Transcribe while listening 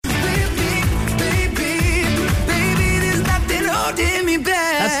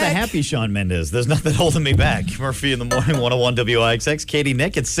happy Shawn Mendes. There's nothing holding me back. Murphy in the morning, 101 WIXX. Katie,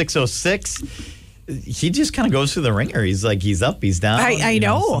 Nick, it's 6:06. He just kind of goes through the ringer. He's like, he's up, he's down. I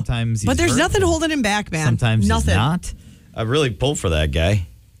know. Sometimes he's but there's hurt, nothing holding him back, man. Sometimes nothing. he's not. I really pull for that guy.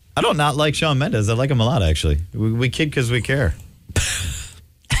 I don't not like Shawn Mendes. I like him a lot, actually. We kid because we care.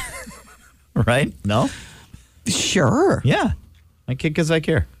 Right? No? Sure. Yeah. I kid because I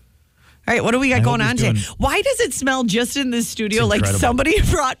care. All right, what do we got going on today? doing- Why does it smell just in this studio like incredible. somebody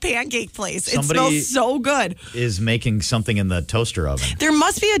brought Pancake Place? It smells so good. Is making something in the toaster oven. There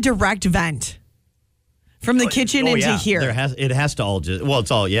must be a direct vent from the kitchen into here. It has to all just, well,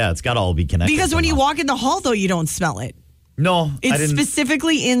 it's got to all be connected. Because when you somehow. walk in the hall, though, you don't smell it. No, I It's didn't.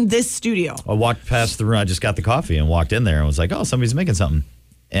 specifically in this studio. I walked past the room. I just got the coffee and walked in there and was like, oh, somebody's making something.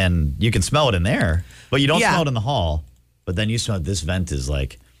 And you can smell it in there, but you don't smell it in the hall. But then you smell this vent is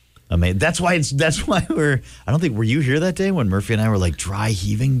like amazing. That's why I don't think, were you here that day when Murphy and I were like dry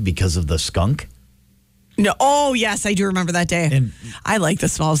heaving because of the skunk? No. Oh, yes, I do remember that day. And- I like the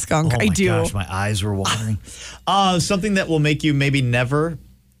smell of skunk. Oh I my do. gosh, my eyes were watering. Something that will make you maybe never,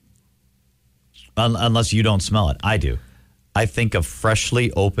 unless you don't smell it. I do. I think a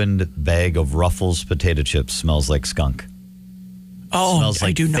freshly opened bag of Ruffles potato chips smells like skunk. Oh, Smells like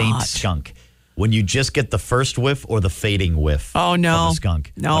I do faint not. skunk. When you just get the first whiff or the fading whiff Oh, no. of the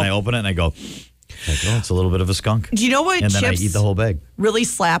skunk. No. When I open it and I go, it's a little bit of a skunk. Do you know what And then I chips eat the whole bag. really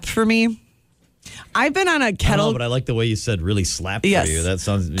slapped for me? I've been on a I kettle. don't know, but I like the way you said really slapped Yes. for you. That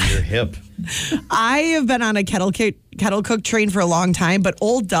sounds, you're hip. I have been on a kettle cook train for a long time, but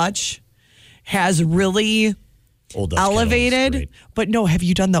Old Dutch has really Old Dutch kettle is elevated. great. But no, have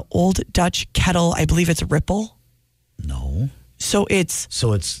you done the Old Dutch kettle? I believe it's Ripple. No. So it's,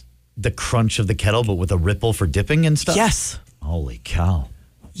 So it's the crunch of the kettle, but with a ripple for dipping and stuff? yes. Holy cow.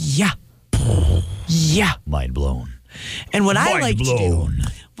 Yeah. Yeah. Mind blown. And what I Mind like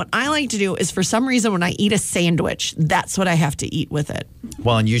blown. to do is for some reason when I eat a sandwich, that's what I have to eat with it.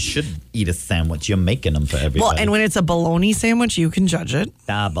 Well, and you should eat a sandwich. You're making them for everybody. Well, and when it's a bologna sandwich, you can judge it.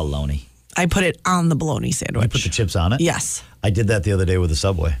 Baloney. I put it on the bologna You sandwich. put the chips on it? Yes. I did that the other day with the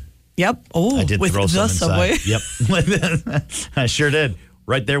Subway. Yep. Oh, I did with throw the some Subway. inside. Yep. I sure did.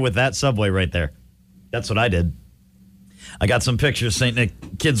 Right there with that Subway right there. That's what I did. I got some pictures. St. Nick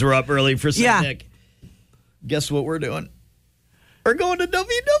kids were up early for St. Nick. Guess what we're doing? We're going to WWE.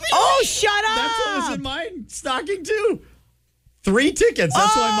 Oh, shut up. That's what was in my stocking too. 3 tickets.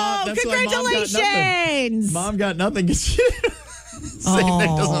 That's why mom. That's congratulations. why mom got nothing. St. Nick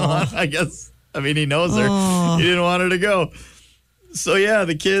doesn't want. I guess. I mean, he knows her. He didn't want her to go. So yeah,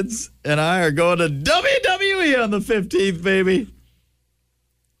 the kids and I are going to WWE on the 15th, baby.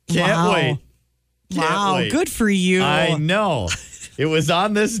 Can't wait. Can't wait. Good for you. I know. It was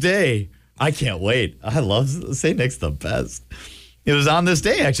on this day. I can't wait. I love St. Nick's the best. It was on this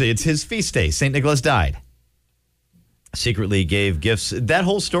day, actually. It's his feast day. St. Nicholas died. Secretly gave gifts. That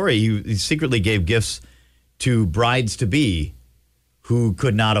whole story, he secretly gave gifts to brides-to-be who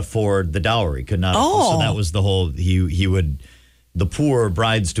could not afford the dowry, could not. So that was the whole, he would, the poor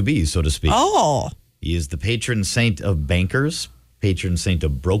brides-to-be, so to speak. Oh. He is the patron saint of bankers, patron saint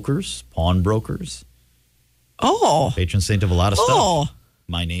of brokers, pawnbrokers. Oh. Patron saint of a lot of stuff. Oh.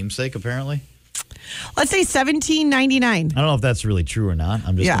 My namesake, apparently. Let's say $17.99. I don't know if that's really true or not.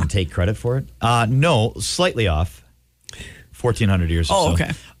 I'm just going to take credit for it. No, slightly off. 1,400 years or so. Oh,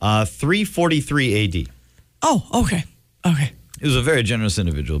 okay. 343 AD. Oh, okay. Okay. He was a very generous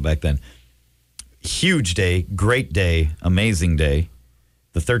individual back then. Huge day, great day, amazing day.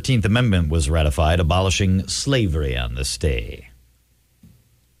 The 13th Amendment was ratified, abolishing slavery on this day.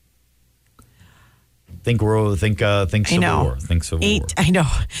 Think Civil War. Think Civil War. I know.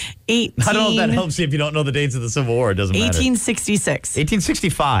 I don't know if that helps you if you don't know the dates of the Civil War. It doesn't matter. 1866.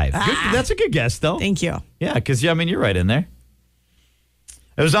 1865. Good, that's a good guess, though. Thank you. Yeah, because, I mean, you're right in there.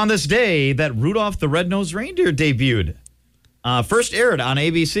 It was on this day that Rudolph the Red-Nosed Reindeer debuted. First aired on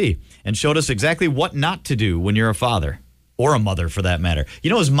ABC and showed us exactly what not to do when you're a father. Or a mother, for that matter. You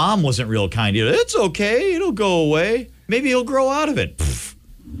know, his mom wasn't real kind. It's okay. It'll go away. Maybe he'll grow out of it. Pfft.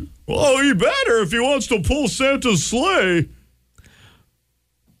 Well, he better if he wants to pull Santa's sleigh.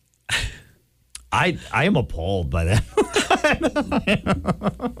 I am appalled by that.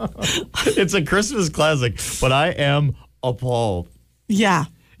 It's a Christmas classic, but I am appalled. Yeah.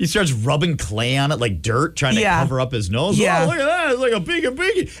 He starts rubbing clay on it like dirt, trying to cover up his nose. Yeah. Oh, look at that. It's like a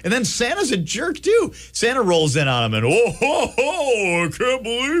pinky. And then Santa's a jerk, too. Santa rolls in on him and, oh, ho, ho, I can't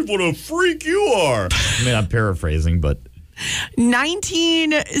believe what a freak you are. I mean, I'm paraphrasing, but.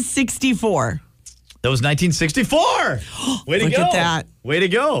 1964. That was 1964. Way to Look go. at that. Way to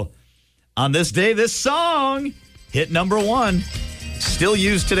go. On this day, this song hit number 1. Still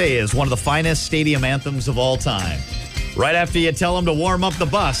used today as one of the finest stadium anthems of all time. Right after you tell them to warm up the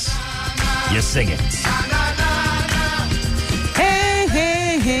bus, you sing it. Hey,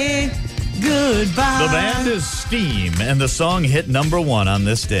 hey, hey, goodbye. The band is Steam, and the song hit number 1 on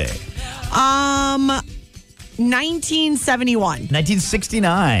this day. 1971.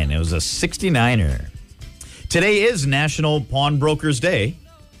 1969. It was a 69er. Today is National Pawnbrokers Day,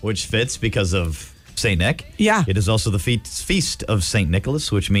 which fits because of St. Nick. Yeah. It is also the feast of St.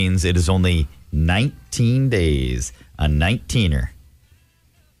 Nicholas, which means it is only 19 days, a 19er,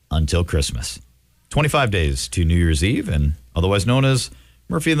 until Christmas. 25 days to New Year's Eve, and otherwise known as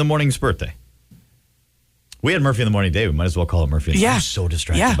Murphy in the Morning's birthday. We had Murphy in the Morning Day. We might as well call it Murphy. Yeah. I'm so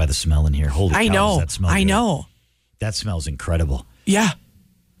distracted by the smell in here. Holy cow, does that smell good. know. That smells incredible. Yeah.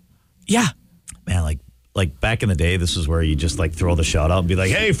 Yeah. Man, like back in the day, this is where you just like throw the shout out and be like,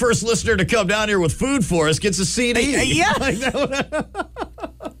 hey, first listener to come down here with food for us gets a CD. Yeah. Like that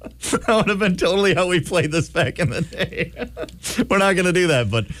would have been totally how we played this back in the day. We're not going to do that,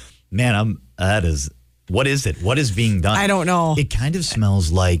 but man, what is it? What is being done? I don't know. It kind of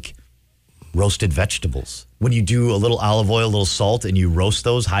smells like roasted vegetables. When you do a little olive oil, a little salt, and you roast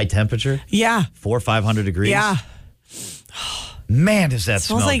those high temperature. Yeah. 400 or 500 degrees. Yeah. Man, does that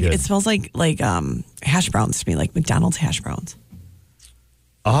smell good. It smells like hash browns to me, like McDonald's hash browns.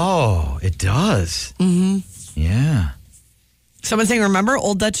 Oh, it does. Mm-hmm. Yeah. Someone's saying, remember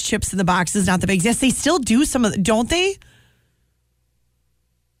Old Dutch chips in the boxes, not the bags? Yes, they still do some of don't they?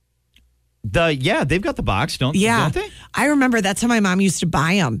 They've got the box, don't they? I remember that's how my mom used to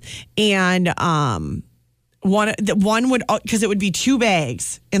buy them. And one would, because it would be 2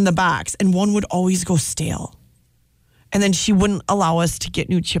 bags in the box, and one would always go stale. And then she wouldn't allow us to get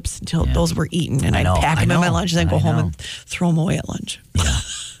new chips until those were eaten. And I'd pack them in my lunch and then go home and throw them away at lunch. Yeah.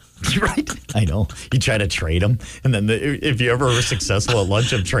 Right. I know. You try to trade them. And then if you ever were successful at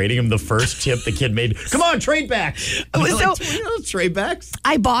lunch of trading them, the first chip the kid made, come on, trade back. Trade backs.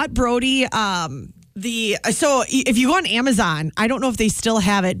 I bought Brody so if you go on Amazon, I don't know if they still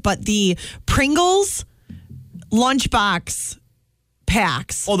have it, but the Pringles lunchbox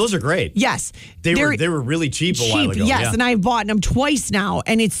packs. Oh, those are great. Yes. They were really cheap a while ago. Yes, yeah. and I've bought them twice now,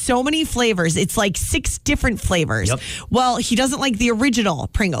 and it's so many flavors. It's like 6 different flavors. Yep. Well, he doesn't like the original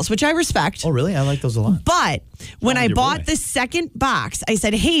Pringles, which I respect. Oh, really? I like those a lot. But when I bought the second box, I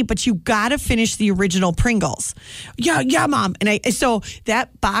said, hey, but you got to finish the original Pringles. Yeah, Mom. And so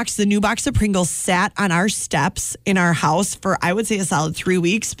that box, the new box of Pringles, sat on our steps in our house for, I would say, a solid 3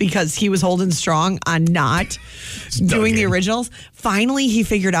 weeks because he was holding strong on not doing the originals. Finally, he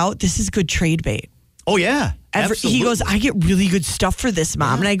figured out this is good trade bait. Oh, yeah. Absolutely. He goes, I get really good stuff for this,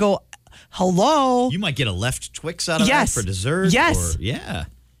 Mom. And I go, hello. You might get a left Twix out of that for dessert. Yes. Or,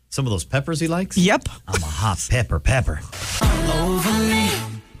 some of those peppers he likes. Yep. I'm a hot pepper.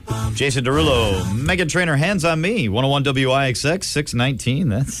 Jason Derulo, Megan Trainor, Hands on Me, 101 WIXX, 619.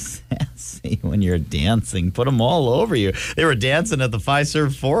 That's sassy when you're dancing. Put them all over you. They were dancing at the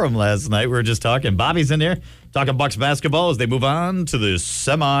Fiserv Forum last night. We were just talking. Bobby's in there talking Bucks basketball as they move on to the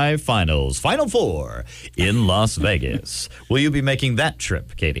semifinals. Final Four in Las Vegas. Will you be making that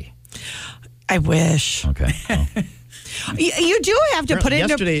trip, Katie? I wish. Okay. Well. You do have to put it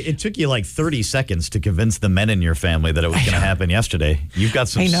yesterday, it took you like 30 seconds to convince the men in your family that it was going to happen yesterday. You've got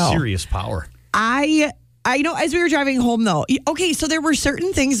some serious power. I know as we were driving home, though. Okay, so there were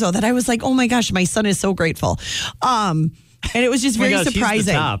certain things, though, that I was like, oh, my gosh, my son is so grateful. And it was just very surprising. He's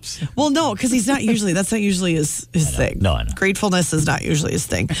the tops. Well, no, because that's not usually his thing. No, I know. Gratefulness is not usually his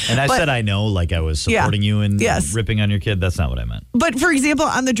thing. And I said I know, like I was supporting you and ripping on your kid. That's not what I meant. But for example,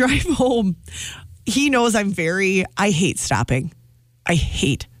 on the drive home, he knows I hate stopping. I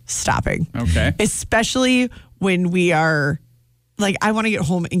hate stopping. Okay. Especially when we are, like, I want to get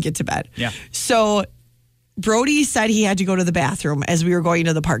home and get to bed. Yeah. So Brody said he had to go to the bathroom as we were going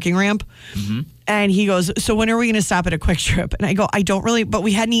to the parking ramp. Mm-hmm. And he goes, so when are we going to stop at a Quick Trip? And I go, I don't really, but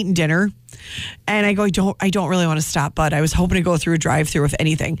we hadn't eaten dinner. And I go, I don't really want to stop, bud. I was hoping to go through a drive-through, if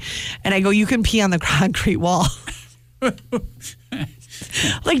anything. And I go, you can pee on the concrete wall.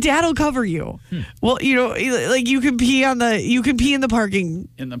 Like, Dad will cover you. Well, like you can pee in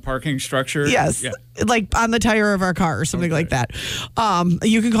the parking structure. Yes. Yeah. Like on the tire of our car or something like that.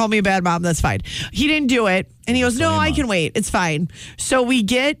 You can call me a bad mom. That's fine. He didn't do it. And he goes, no, I can wait. It's fine. So we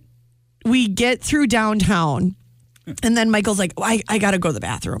get through downtown and then Michael's like, I got to go to the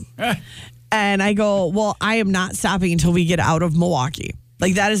bathroom. And I go, well, I am not stopping until we get out of Milwaukee.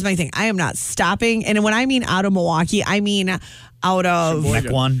 Like, that is my thing. I am not stopping. And when I mean out of Milwaukee, I mean out of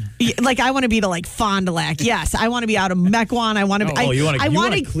Mequon. Like I want to be to like Fond du Lac. Yes, I want to be out of Mequon. I want to. You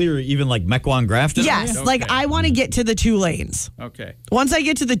want to clear even like Mequon Grafton? Yes, area? like I want to get to the 2 lanes. Okay. Once I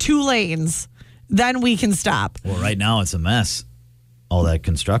get to the 2 lanes, then we can stop. Well, right now it's a mess. All that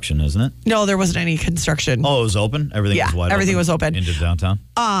construction, isn't it? No, there wasn't any construction. Oh, it was open? Everything was wide open? Everything was open. Into downtown?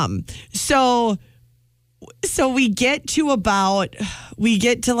 So we get to like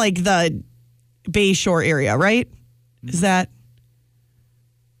the Bayshore area, right? Is that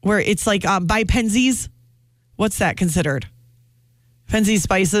where it's like by Penzies? What's that considered? Penzies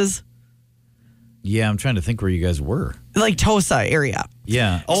Spices? Yeah, I'm trying to think where you guys were. Like Tosa area.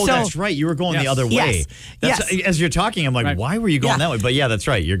 Yeah. Oh, So- that's right. You were going the other way. Yes. That's, Yes. As you're talking, I'm like, Right. why were you going Yeah. that way? But yeah, that's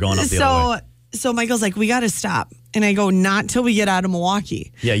right. You're going up the other way. So Michael's like, we got to stop. And I go, not till we get out of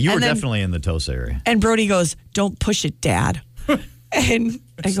Milwaukee. Yeah, you were And then- definitely in the Tosa area. And Brody goes, don't push it, Dad. And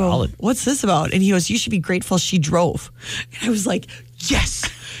I go, Solid. what's this about? And he goes, you should be grateful she drove. And I was like, yes.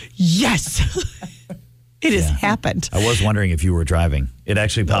 It has happened. I was wondering if you were driving. It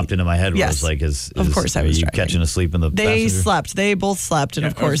actually popped into my head where Yes. I was like, Of course I are was you driving. catching asleep in the They passenger? slept. They both slept. And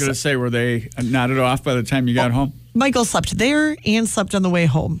of I was course, going to say, were they nodded off by the time you got home? Michael slept there and slept on the way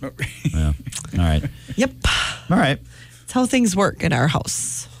home. Yeah. All right. Yep. All right. That's how things work in our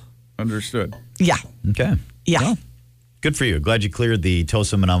house. Understood. Yeah. Okay. Yeah. Well, good for you. Glad you cleared the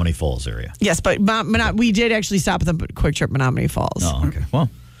Tosa Menominee Falls area. Yes, but we did actually stop at the Quick Trip Menominee Falls. Oh, okay. Well,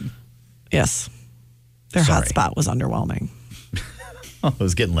 Yes. Their Sorry. hot spot was underwhelming. it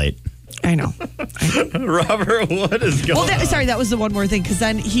was getting late. I know. Robert, what is going on? Sorry, that was the one more thing. Because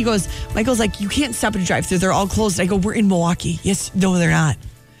then he goes, Michael's like, you can't stop at a drive-thru. They're all closed. I go, we're in Milwaukee. Yes, no, they're not.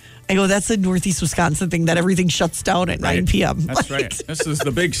 I go, that's a Northeast Wisconsin thing that everything shuts down at 9 p.m. That's right. This is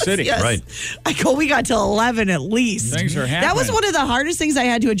the big city. Yes. Right. I go, we got till 11 at least. Things are That was happening. one of the hardest things I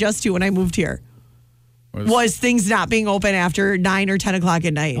had to adjust to when I moved here. Was things not being open after 9 or 10 o'clock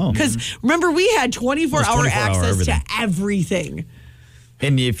at night. Oh. Because remember, we had 24-hour 24-hour access to everything. everything.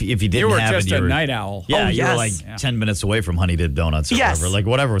 And if you didn't You were have just it, you a were, night owl. Yeah, Oh, you were yes. like Yeah. 10 minutes away from Honey Dip Donuts or Yes. whatever. Like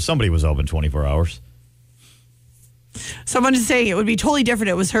whatever. Somebody was open 24 hours. Someone is saying it would be totally different.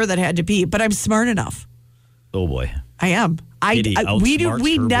 It was her that had to pee, but I'm smart enough. Oh, boy. I am. Katie We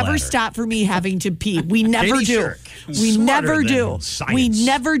outsmarts her never bladder. stop for me having to pee. We never Katie do. Shirk. We Smarter never than do. science. We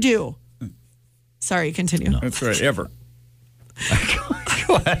never do. Sorry, continue. That's right, ever.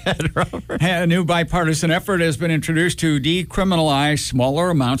 Go ahead, Robert. A new bipartisan effort has been introduced to decriminalize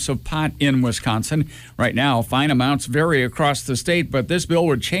smaller amounts of pot in Wisconsin. Right now, fine amounts vary across the state, but this bill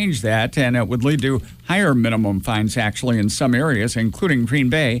would change that, and it would lead to higher minimum fines, actually, in some areas, including Green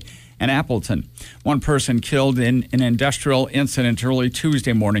Bay and Appleton. One person killed in an industrial incident early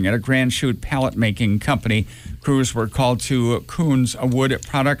Tuesday morning at a Grand Chute pallet-making company. Crews were called to Coons Wood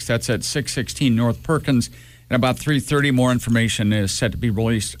Products. That's at 616 North Perkins. At about 3:30, more information is set to be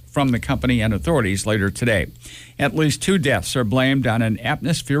released from the company and authorities later today. At least 2 deaths are blamed on an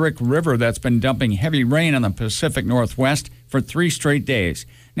atmospheric river that's been dumping heavy rain on the Pacific Northwest for 3 straight days.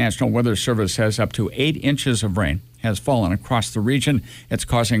 National Weather Service says up to 8 inches of rain has fallen across the region. It's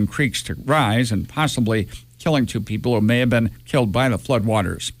causing creeks to rise and possibly killing 2 people who may have been killed by the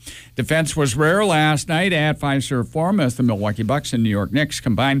floodwaters. Defense was rare last night at Fiserv Forum as the Milwaukee Bucks and New York Knicks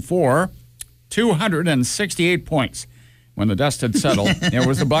combined for 268 points. When the dust had settled, it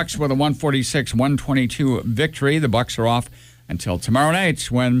was the Bucks with a 146-122 victory. The Bucks are off until tomorrow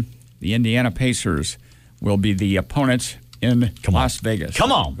night when the Indiana Pacers will be the opponents in Las Vegas.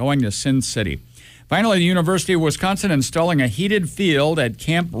 Come on. Going to Sin City. Finally, the University of Wisconsin installing a heated field at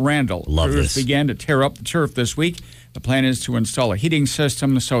Camp Randall. Love Crews this. began to tear up the turf this week. The plan is to install a heating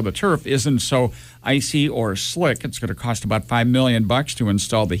system so the turf isn't so icy or slick. It's going to cost about $5 million to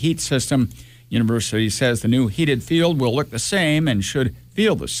install the heat system. University says the new heated field will look the same and should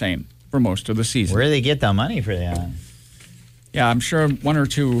feel the same for most of the season. Where do they get the money for that? Yeah, I'm sure 1 or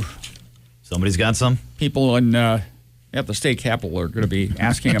 2 Somebody's got some? people at the state capitol are going to be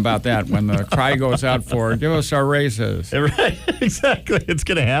asking about that when the cry goes out for, give us our raises. Right, exactly. It's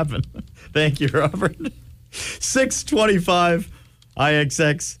going to happen. Thank you, Robert. 625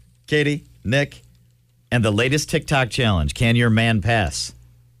 IXX, Katie, Nick, and the latest TikTok challenge. Can your man pass?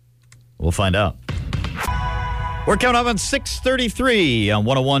 We'll find out. We're coming up on 6:33 on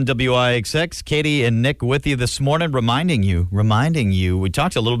 101 WIXX. Katie and Nick with you this morning, reminding you. We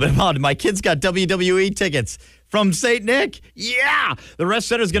talked a little bit about it. My kids got WWE tickets from St. Nick. Yeah! The Rest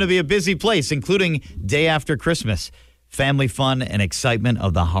Center is going to be a busy place, including day after Christmas. Family fun and excitement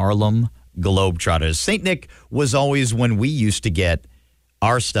of the Harlem Globetrotters. St. Nick was always when we used to get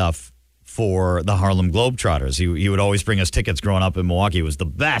our stuff for the Harlem Globetrotters. He would always bring us tickets growing up in Milwaukee. It was the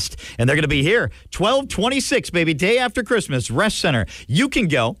best. And they're going to be here 12/26, baby, day after Christmas, Resch Center. You can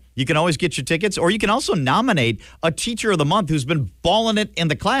go. You can always get your tickets, or you can also nominate a teacher of the month who's been balling it in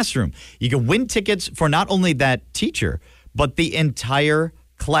the classroom. You can win tickets for not only that teacher, but the entire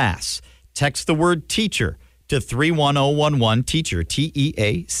class. Text the word teacher to 31011, teacher,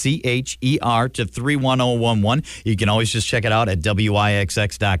 TEACHER, to 31011. You can always just check it out at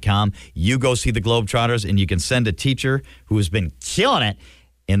WIXX.com. You go see the Globetrotters, and you can send a teacher who has been killing it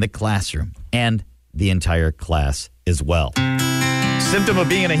in the classroom, and the entire class as well. Symptom of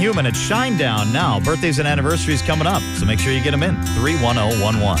being a human at Shinedown now. Birthdays and anniversaries coming up, so make sure you get them in.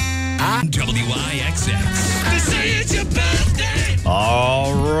 31011. WIXX. They say it's your birthday.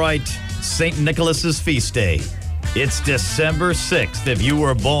 All right. St. Nicholas's feast day. It's December 6th. If you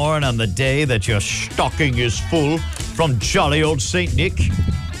were born on the day that your stocking is full from jolly old St. Nick,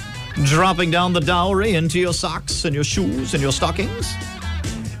 dropping down the dowry into your socks and your shoes and your stockings,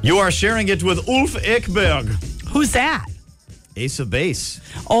 you are sharing it with Ulf Ekberg. Who's that? Ace of Base.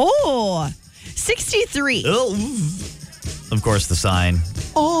 Oh, 63. Of course, the sign.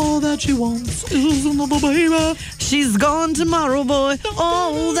 All that she wants is another baby. She's gone tomorrow, boy.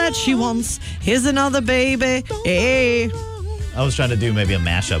 All that she wants is another baby. Hey. I was trying to do maybe a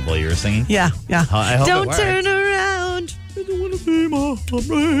mashup while you were singing. Yeah. I hope Don't it turn around. I don't want to be my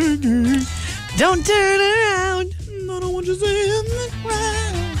upbringing. Don't turn around. I don't want you saying the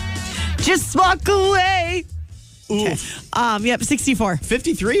ground. Just walk away. Okay. Yep, 64.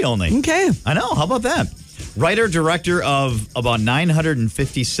 53 only. Okay. I know. How about that? Writer, director of about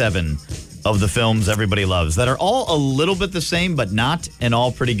 957 of the films everybody loves that are all a little bit the same, but not, and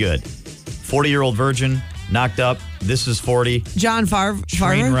all pretty good. 40-Year-Old Virgin, Knocked Up, This Is 40. John Favreau.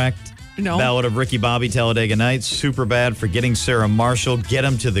 Trainwrecked. No. Ballad of Ricky Bobby, Talladega Nights, Superbad, Forgetting Sarah Marshall, Get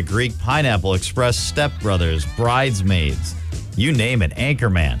 'Em to the Greek, Pineapple Express, Step Brothers, Bridesmaids. You name it.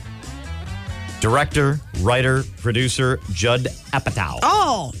 Anchorman. Director, writer, producer, Judd Apatow.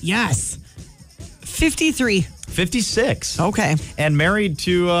 Oh, yes. 53. 56. Okay. And married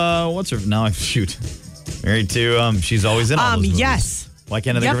to, what's her, now I shoot. Married to, she's always in all those movies. Yes. Why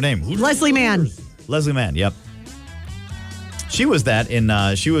can't I think of her name? Leslie Mann. Leslie Mann, yep. She was that in,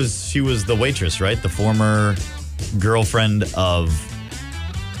 she was the waitress, right? The former girlfriend of,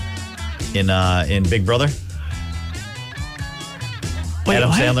 in Big Brother. Wait, Adam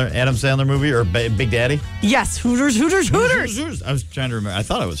what? Sandler movie, or Big Daddy? Yes. Hooters. I was trying to remember. I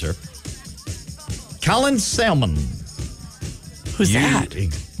thought it was her. Colin Salmon. Who's that?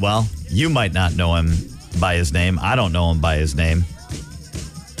 Well, you might not know him by his name. I don't know him by his name.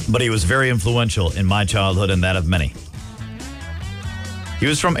 But he was very influential in my childhood and that of many. He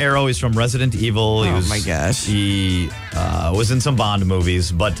was from Arrow. He's from Resident Evil. Oh, my gosh. He was in some Bond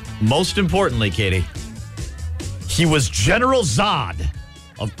movies. But most importantly, Katie, he was General Zod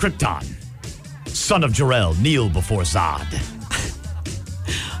of Krypton. Son of Jor-El, kneel before Zod.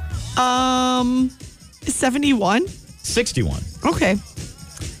 71? 61. Okay.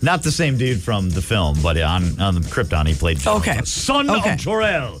 Not the same dude from the film, but on the Krypton he played General Okay. Zod. Son Okay. of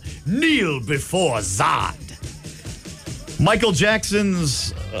Jor-El, kneel before Zod. Michael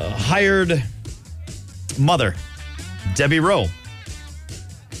Jackson's hired mother, Debbie Rowe.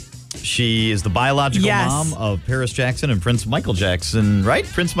 She is the biological Yes. mom of Paris Jackson and Prince Michael Jackson, right?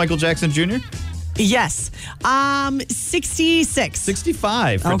 Prince Michael Jackson Jr.? Yes. 66.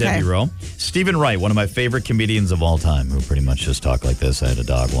 65 for Okay. Debbie Rowe. Stephen Wright, one of my favorite comedians of all time, who pretty much just talk like this. I had a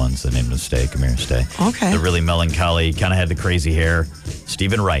dog once. I named him Stay. Come here, Stay. Okay. The really melancholy, kind of had the crazy hair.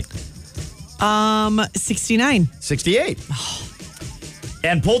 Stephen Wright. 69. 68.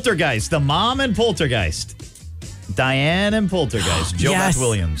 And Poltergeist, the mom in Poltergeist. Diane and Poltergeist. Joe Yes. Beth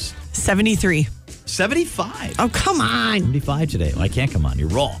Williams. 73. 75. Oh, come on. 75 today. Well, I can't come on. You're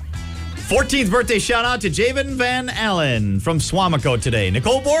wrong. 14th birthday shout out to Javen Van Allen from Swamico today.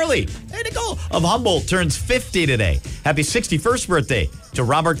 Nicole Borley. Hey, Nicole of Humboldt turns 50 today. Happy 61st birthday to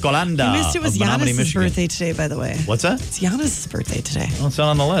Robert Golanda. You missed it was of Menominee, Giannis' Michigan. birthday today, by the way. What's that? It's Giannis' birthday today. Well, it's not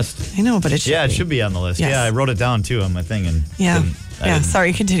on the list. I know, but it should Yeah, be. it should be on the list. Yes. Yeah, I wrote it down too on my thing. And Yeah. I didn't-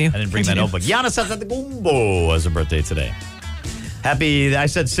 Sorry, continue. I didn't bring my notebook. Giannis Antetokounmpo has a birthday today. Happy, I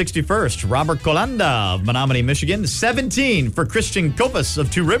said 61st. Robert Golanda of Menominee, Michigan. 17 for Christian Kopas of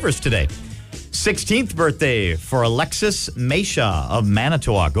Two Rivers today. 16th birthday for Alexis Mesha of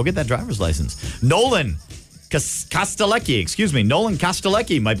Manitowoc. Go get that driver's license. Nolan Kostelecki, Nolan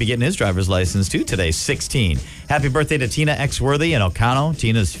Kostelecki might be getting his driver's license too today, 16. Happy birthday to Tina Exworthy in Ocano.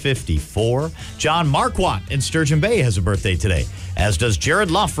 Tina's 54. John Marquardt in Sturgeon Bay has a birthday today, as does Jared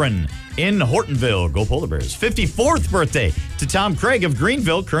Loughran in Hortonville. Go Polar Bears. 54th birthday to Tom Craig of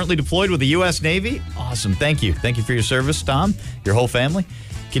Greenville, currently deployed with the U.S. Navy. Awesome. Thank you. Thank you for your service, Tom, your whole family.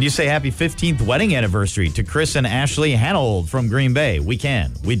 Can you say happy 15th wedding anniversary to Chris and Ashley Hanold from Green Bay? We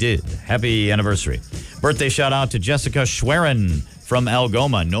can. We did. Happy anniversary. Birthday shout out to Jessica Schwerin from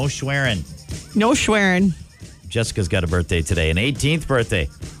Algoma. No Schwerin. No swearing. Jessica's got a birthday today, an 18th birthday.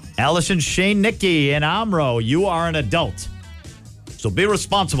 Allison Shane Nicky in Amro. You are an adult, so be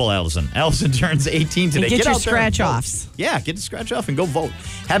responsible, Allison. Allison turns 18 today. And get your out there and vote. scratch-offs. Yeah, get the scratch off and go vote.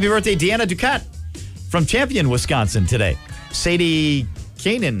 Happy birthday, Deanna Ducat from Champion, Wisconsin today. Sadie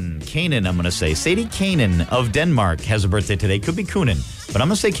Kanan, I'm going to say. Sadie Kanan of Denmark has a birthday today. Could be Kunin, but I'm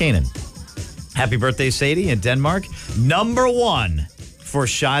going to say Kanan. Happy birthday, Sadie in Denmark. Number 1 for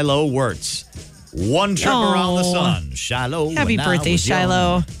Shiloh Wirtz. One trip around the sun. Shiloh. Happy when I birthday, was young,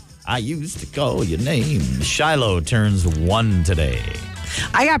 Shiloh. I used to call your name. Shiloh turns 1 today.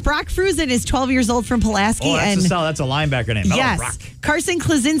 I got Brock Frusen is 12 years old from Pulaski. Oh, and that's a linebacker name. Hello, yes, Brock. Carson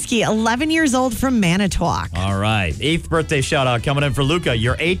Klaczynski, 11 years old from Manitowoc. All right. 8th birthday shout out coming in for Luca.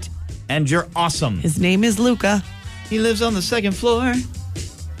 You're 8 and you're awesome. His name is Luca. He lives on the 2nd floor.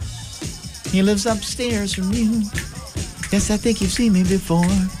 He lives upstairs from you. Yes, I think you've seen me before.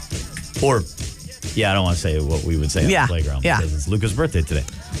 Or, yeah, I don't want to say what we would say on the playground because it's Luca's birthday today.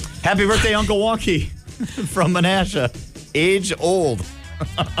 Happy birthday, Uncle Wonky from Menasha. Age old.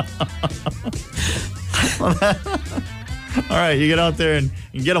 All right, you get out there and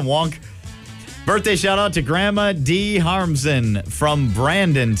get him, Wonk. Birthday shout out to Grandma D. Harmson from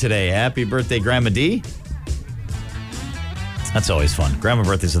Brandon today. Happy birthday, Grandma D. That's always fun. Grandma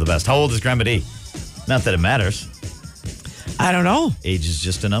birthdays are the best. How old is Grandma D? Not that it matters. I don't know. Age is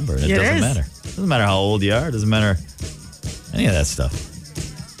just a number. It It doesn't is. matter. It doesn't matter how old you are. It doesn't matter any of that stuff.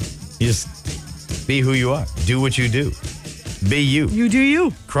 You just be who you are. Do what you do. Be you. You do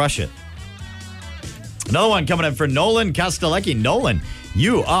you. Crush it. Another one coming in for Nolan Kostelecki. Nolan,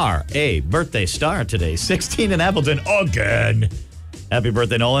 you are a birthday star today. 16 in Appleton again. Happy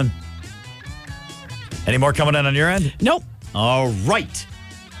birthday, Nolan. Any more coming in on your end? Nope. All right.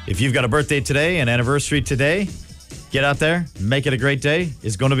 If you've got a birthday today, an anniversary today, get out there. Make it a great day.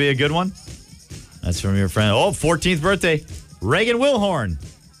 It's going to be a good one. That's from your friend. Oh, 14th birthday. Reagan Wilhorn.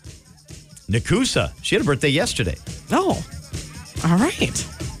 Nakusa. She had a birthday yesterday. Oh. All right.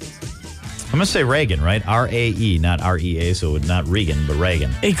 I'm going to say Reagan, right? R-A-E, not R-E-A, so not Regan, but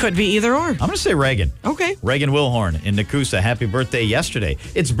Reagan. It could be either or. I'm going to say Reagan. Okay. Reagan Wilhorn in Nakusa. Happy birthday yesterday.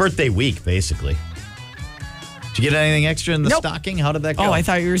 It's birthday week, basically. Did you get anything extra in the Nope. stocking? How did that go? Oh, I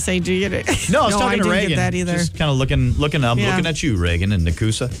thought you were saying, do you get it? No, I was talking to didn't Reagan. get that either. Just kind of looking up, Yeah. looking at you, Reagan, and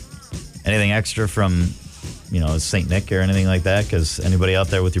Nakusa. Anything extra from, St. Nick or anything like that? Because anybody out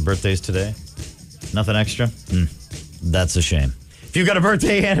there with your birthdays today? Nothing extra? That's a shame. If you've got a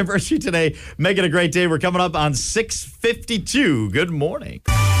birthday anniversary today, make it a great day. We're coming up on 6:52. Good morning.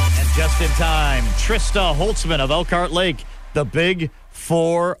 And just in time, Trista Holtzman of Elkhart Lake, the big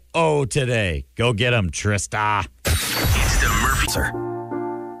 4-0 today. Go get him, Trista. It's the Murphy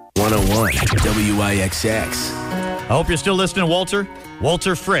 101 WIXX. I hope you're still listening, Walter.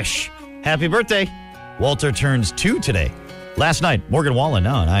 Walter Frisch. Happy birthday. Walter turns 2 today. Last night, Morgan Wallen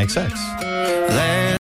now on IXX.